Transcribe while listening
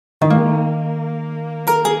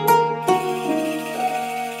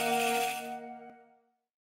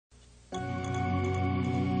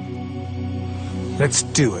Let's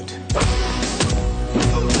do it.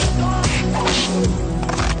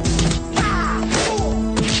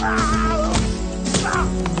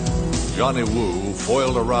 Johnny Wu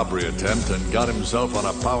foiled a robbery attempt and got himself on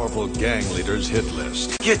a powerful gang leader's hit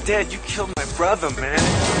list. You're dead. You killed my brother, man.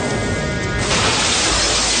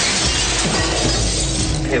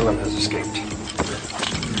 Caleb has escaped.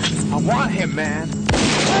 I want him, man.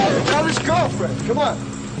 Now his girlfriend. Come on.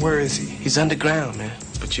 Where is he? He's underground, man.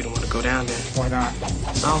 But you don't want to go down there. Why not?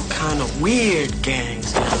 All kind of weird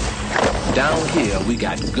gangs down there. Down here, we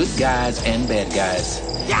got good guys and bad guys.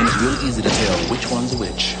 And it's real easy to tell which one's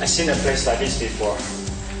which. I've seen a place like this before,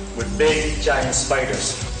 with big, giant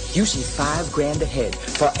spiders. You see $5 grand a head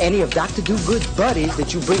for any of Dr. Do-Good's buddies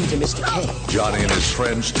that you bring to Mr. K. Johnny and his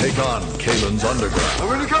friends take on Kalen's underground. I'm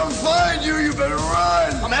gonna come find you. You better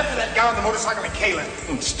run. I'm after that guy on the motorcycle in Kalen.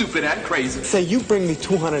 Stupid and crazy. Say you bring me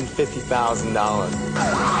 $250,000.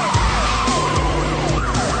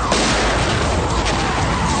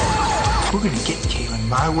 We're gonna get Kalen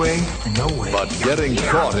my way or no way. But getting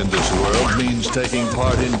caught in this world means taking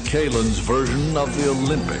part in Kalen's version of the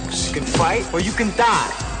Olympics. You can fight or you can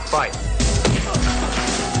die. Fight.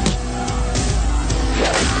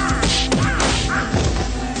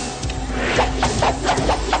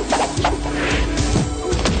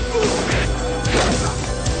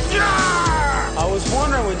 I was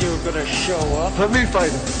wondering when you were gonna show up. Let me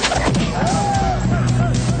fight him.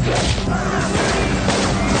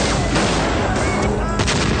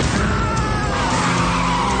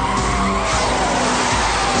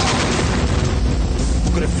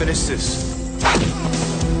 I'm gonna finish this.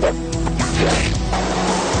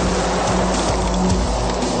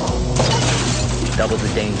 Double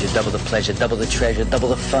the danger, double the pleasure, double the treasure, double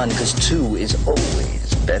the fun, because two is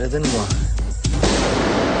always better than one.